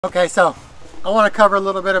Okay, so I want to cover a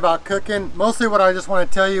little bit about cooking. Mostly what I just want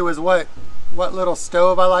to tell you is what little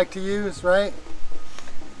stove I like to use, right?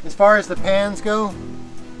 As far as the pans go,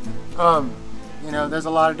 you know, there's a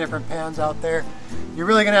lot of different pans out there. You're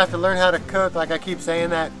really gonna have to learn how to cook, like I keep saying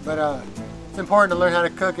that, but it's important to learn how to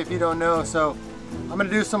cook if you don't know. So I'm gonna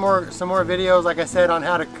do some more videos, like I said, on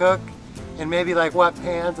how to cook and maybe like what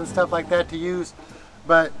pans and stuff like that to use.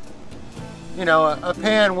 But you know, a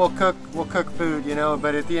pan will cook food, you know,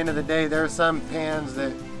 but at the end of the day, there are some pans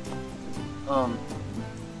that,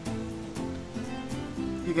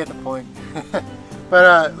 you get the point.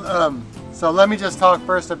 But, so let me just talk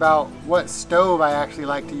first about what stove I actually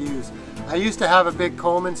like to use. I used to have a big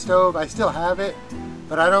Coleman stove. I still have it,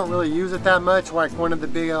 but I don't really use it that much, like one of the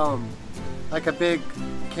big, like a big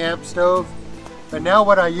camp stove. But now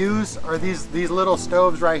what I use are these little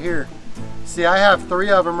stoves right here. See, I have 3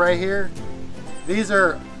 of them right here. This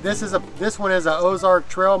one is a OzarK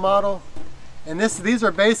trail model, and these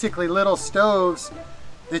are basically little stoves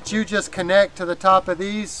that you just connect to the top of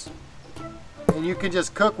these, and you can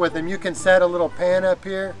just cook with them. You can set a little pan up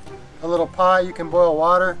here, a little pot, you can boil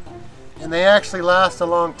water, and they actually last a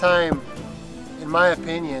long time, in my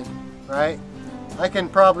opinion, right? I can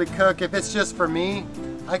probably cook, if it's just for me,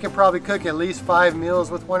 I can probably cook at least 5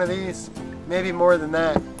 meals with one of these, maybe more than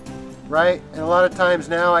that. Right? And a lot of times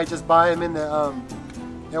now I just buy them in the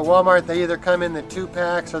at Walmart. They either come in the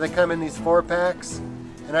 2-packs or they come in these 4-packs,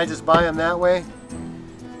 and I just buy them that way.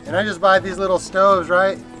 And I just buy these little stoves,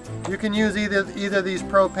 right? You can use either these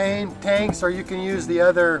propane tanks, or you can use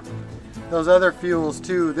those other fuels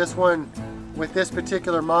too. This one, with this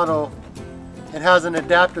particular model, it has an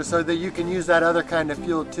adapter so that you can use that other kind of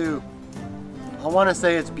fuel too. I want to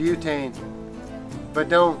say it's butane, but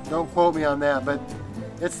don't quote me on that. But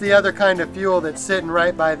it's the other kind of fuel that's sitting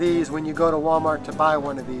right by these when you go to Walmart to buy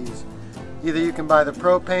one of these. Either you can buy the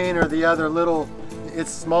propane or the other little,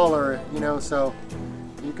 it's smaller, you know, so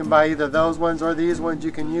you can buy either those ones or these ones.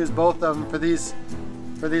 You can use both of them for these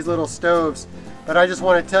little stoves. But I just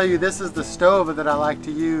want to tell you, this is the stove that I like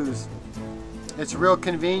to use. It's real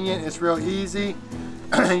convenient, it's real easy.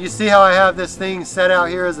 You see how I have this thing set out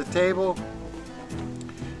here as a table?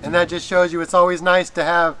 And that just shows you it's always nice to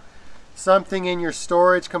have something in your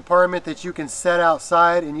storage compartment that you can set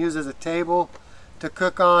outside and use as a table to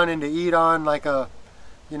cook on and to eat on, like a,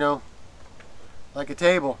 you know, like a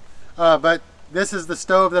table. But this is the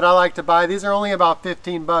stove that I like to buy. These are only about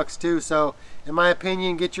 15 bucks too, so in my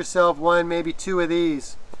opinion, get yourself 1, maybe 2 of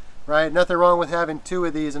these, right? Nothing wrong with having 2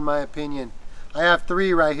 of these, in my opinion. I have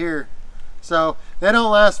 3 right here. So they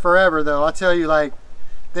don't last forever though. I'll tell you, like,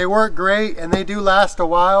 they work great and they do last a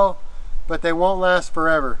while, but they won't last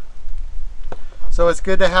forever. So it's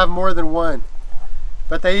good to have more than one.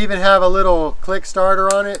 But they even have a little click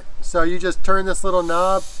starter on it. So you just turn this little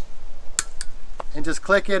knob and just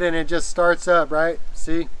click it and it just starts up, right?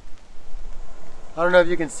 See? I don't know if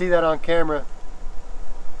you can see that on camera.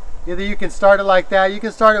 Either you can start it like that. You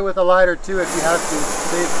can start it with a lighter too if you have to.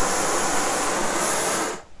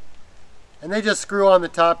 See? And they just screw on the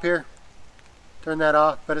top here. Turn that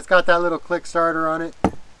off. But it's got that little click starter on it.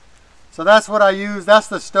 So that's what I use. That's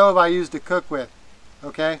the stove I use to cook with.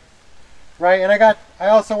 Okay, right? And I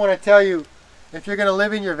also want to tell you, if you're going to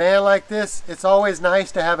live in your van like this, it's always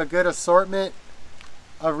nice to have a good assortment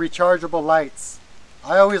of rechargeable lights.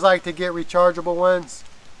 I always like to get rechargeable ones.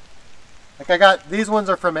 Like I got, these ones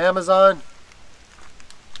are from Amazon,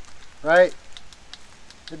 right?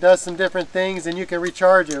 It does some different things and you can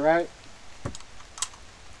recharge it, right?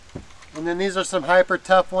 And then these are some hyper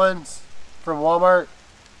tough ones from Walmart.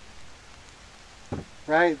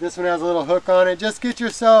 Right, this one has a little hook on it. Just get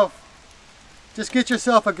yourself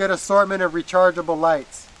a good assortment of rechargeable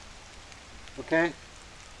lights. Okay.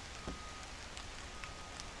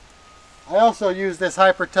 I also use this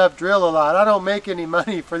hyper tough drill a lot. I don't make any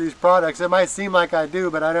money for these products. It might seem like I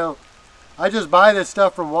do, but I don't. I just buy this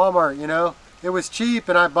stuff from Walmart, you know. It was cheap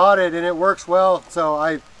and I bought it and it works well, so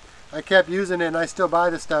I kept using it and I still buy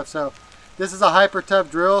this stuff. So this is a hyper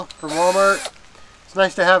tough drill from Walmart. It's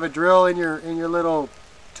nice to have a drill in your little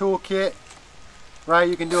tool kit, right?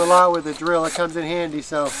 You can do a lot with a drill. It comes in handy,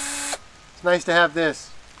 so it's nice to have this,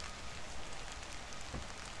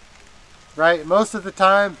 right? Most of the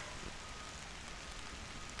time,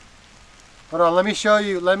 hold on, let me show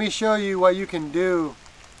you what you can do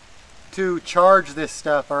to charge this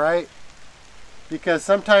stuff, all right? Because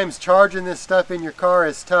sometimes charging this stuff in your car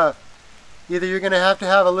is tough. Either you're going to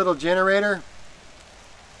have a little generator.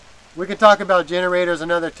 We can talk about generators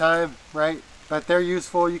another time, right? But they're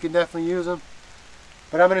useful. You can definitely use them.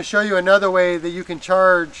 But I'm going to show you another way that you can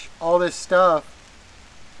charge all this stuff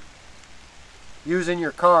use in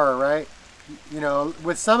your car, right? You know,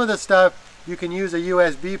 with some of the stuff you can use a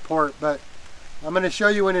USB port, but I'm going to show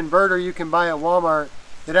you an inverter you can buy at Walmart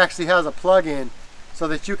that actually has a plug-in so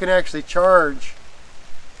that you can actually charge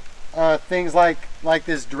things like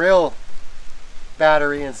this drill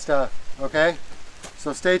battery and stuff. Okay,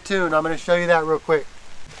 so stay tuned. I'm going to show you that real quick.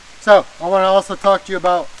 So I want to also talk to you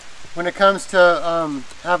about when it comes to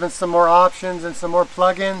having some more options and some more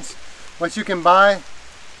plugins, what you can buy.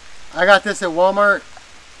 I got this at Walmart.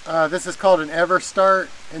 This is called an EverStart,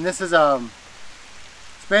 and this is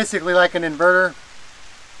it's basically like an inverter.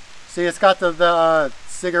 See, it's got the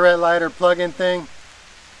cigarette lighter plug-in thing,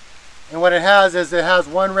 and what it has is it has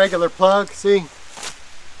one regular plug. See,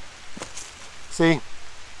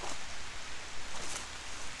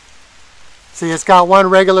 it's got one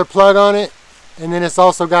regular plug on it, and then it's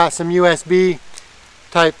also got some USB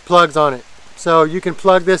type plugs on it. So you can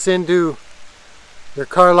plug this into your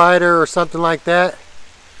car lighter or something like that.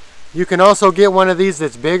 You can also get one of these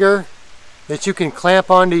that's bigger that you can clamp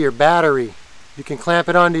onto your battery. You can clamp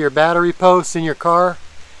it onto your battery posts in your car,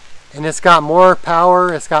 and it's got more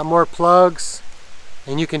power, it's got more plugs,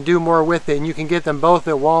 and you can do more with it, and you can get them both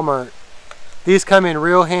at Walmart. These come in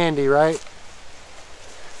real handy, right?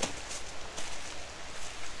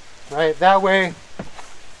 Right, that way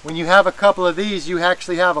when you have a couple of these, you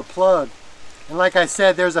actually have a plug. And like I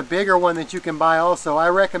said, there's a bigger one that you can buy also. I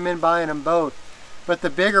recommend buying them both. But the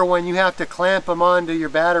bigger one, you have to clamp them onto your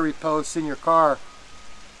battery posts in your car.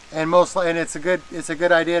 And it's a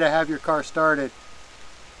good idea to have your car started.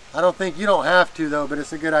 I don't think you don't have to though, but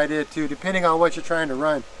it's a good idea too, depending on what you're trying to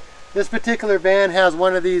run. This particular van has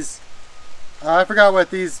one of these, I forgot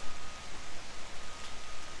what these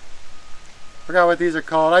are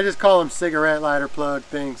called. I just call them cigarette lighter plug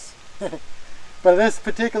things. But this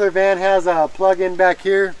particular van has a plug-in back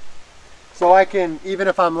here, so I can, even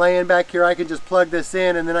if I'm laying back here, I can just plug this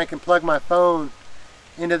in, and then I can plug my phone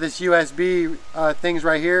into this USB things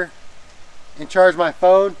right here and charge my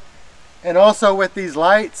phone. And also with these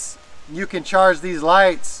lights, you can charge these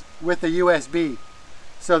lights with the USB.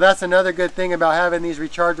 So that's another good thing about having these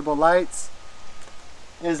rechargeable lights,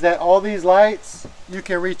 is that all these lights you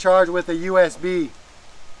can recharge with a USB.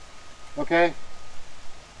 Okay,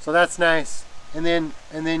 so that's nice. And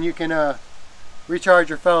then you can recharge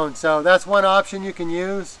your phone. So that's one option you can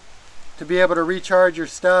use to be able to recharge your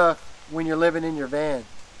stuff when you're living in your van,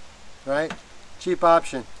 right? Cheap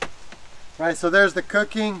option, right? So there's the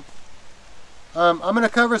cooking. I'm going to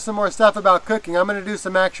cover some more stuff about cooking. I'm going to do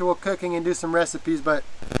some actual cooking and do some recipes, but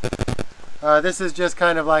this is just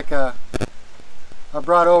kind of like a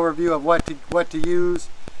broad overview of what to use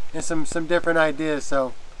and some different ideas.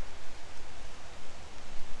 So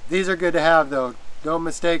these are good to have though. Don't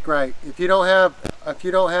mistake right. If you don't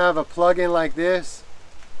have a plug-in like this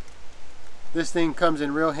thing comes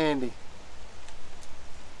in real handy.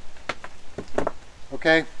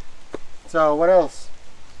 Okay. So what else?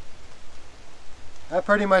 That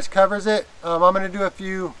pretty much covers it. I'm going to do a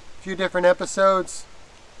few different episodes,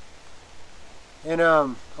 and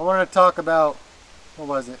I want to talk about, what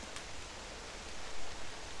was it?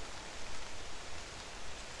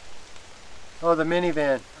 Oh, the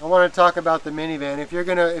minivan. I want to talk about the minivan. If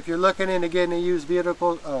you're looking into getting a used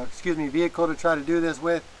vehicle, vehicle to try to do this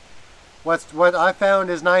with, what I found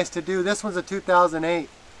is nice to do. This one's a 2008,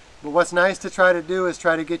 but what's nice to try to do is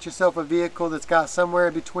try to get yourself a vehicle that's got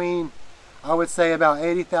somewhere between, I would say, about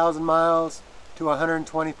 80,000 miles to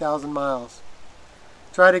 120,000 miles.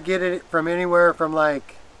 Try to get it from anywhere from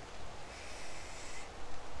like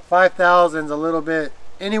 5,000's a little bit.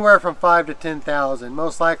 Anywhere from 5 to 10,000.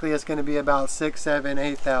 Most likely it's going to be about 6, 7,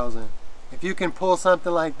 8,000. If you can pull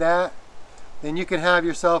something like that, then you can have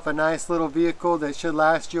yourself a nice little vehicle that should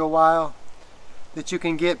last you a while. That you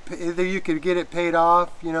can get, either you could get it paid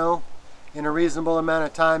off, you know, in a reasonable amount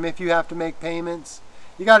of time if you have to make payments.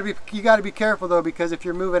 You got to be careful though, because if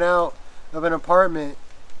you're moving out of an apartment,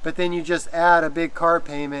 but then you just add a big car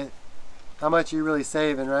payment, how much are you really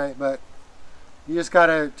saving, right? But you just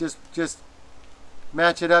gotta just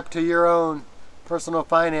match it up to your own personal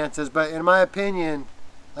finances. But in my opinion,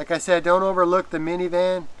 like I said, don't overlook the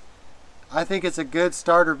minivan. I think it's a good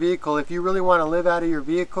starter vehicle if you really want to live out of your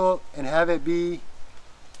vehicle and have it be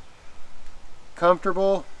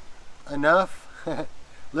comfortable enough.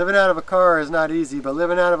 Living out of a car is not easy, but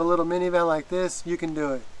living out of a little minivan like this, you can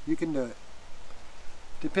do it. You can do it.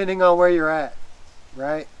 Depending on where you're at,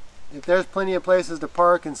 right? If there's plenty of places to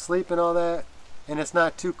park and sleep and all that, and it's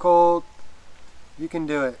not too cold, you can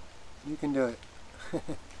do it. You can do it.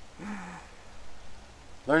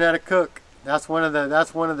 Learn how to cook. That's one of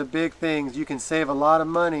the big things. You can save a lot of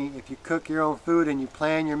money if you cook your own food and you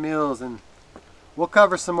plan your meals, and we'll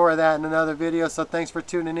cover some more of that in another video. So thanks for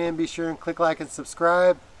tuning in. Be sure and click like and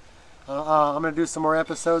subscribe. I'm going to do some more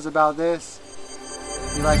episodes about this.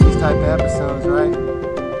 You like these type of episodes, right?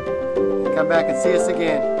 Come back and see us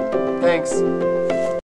again. Thanks.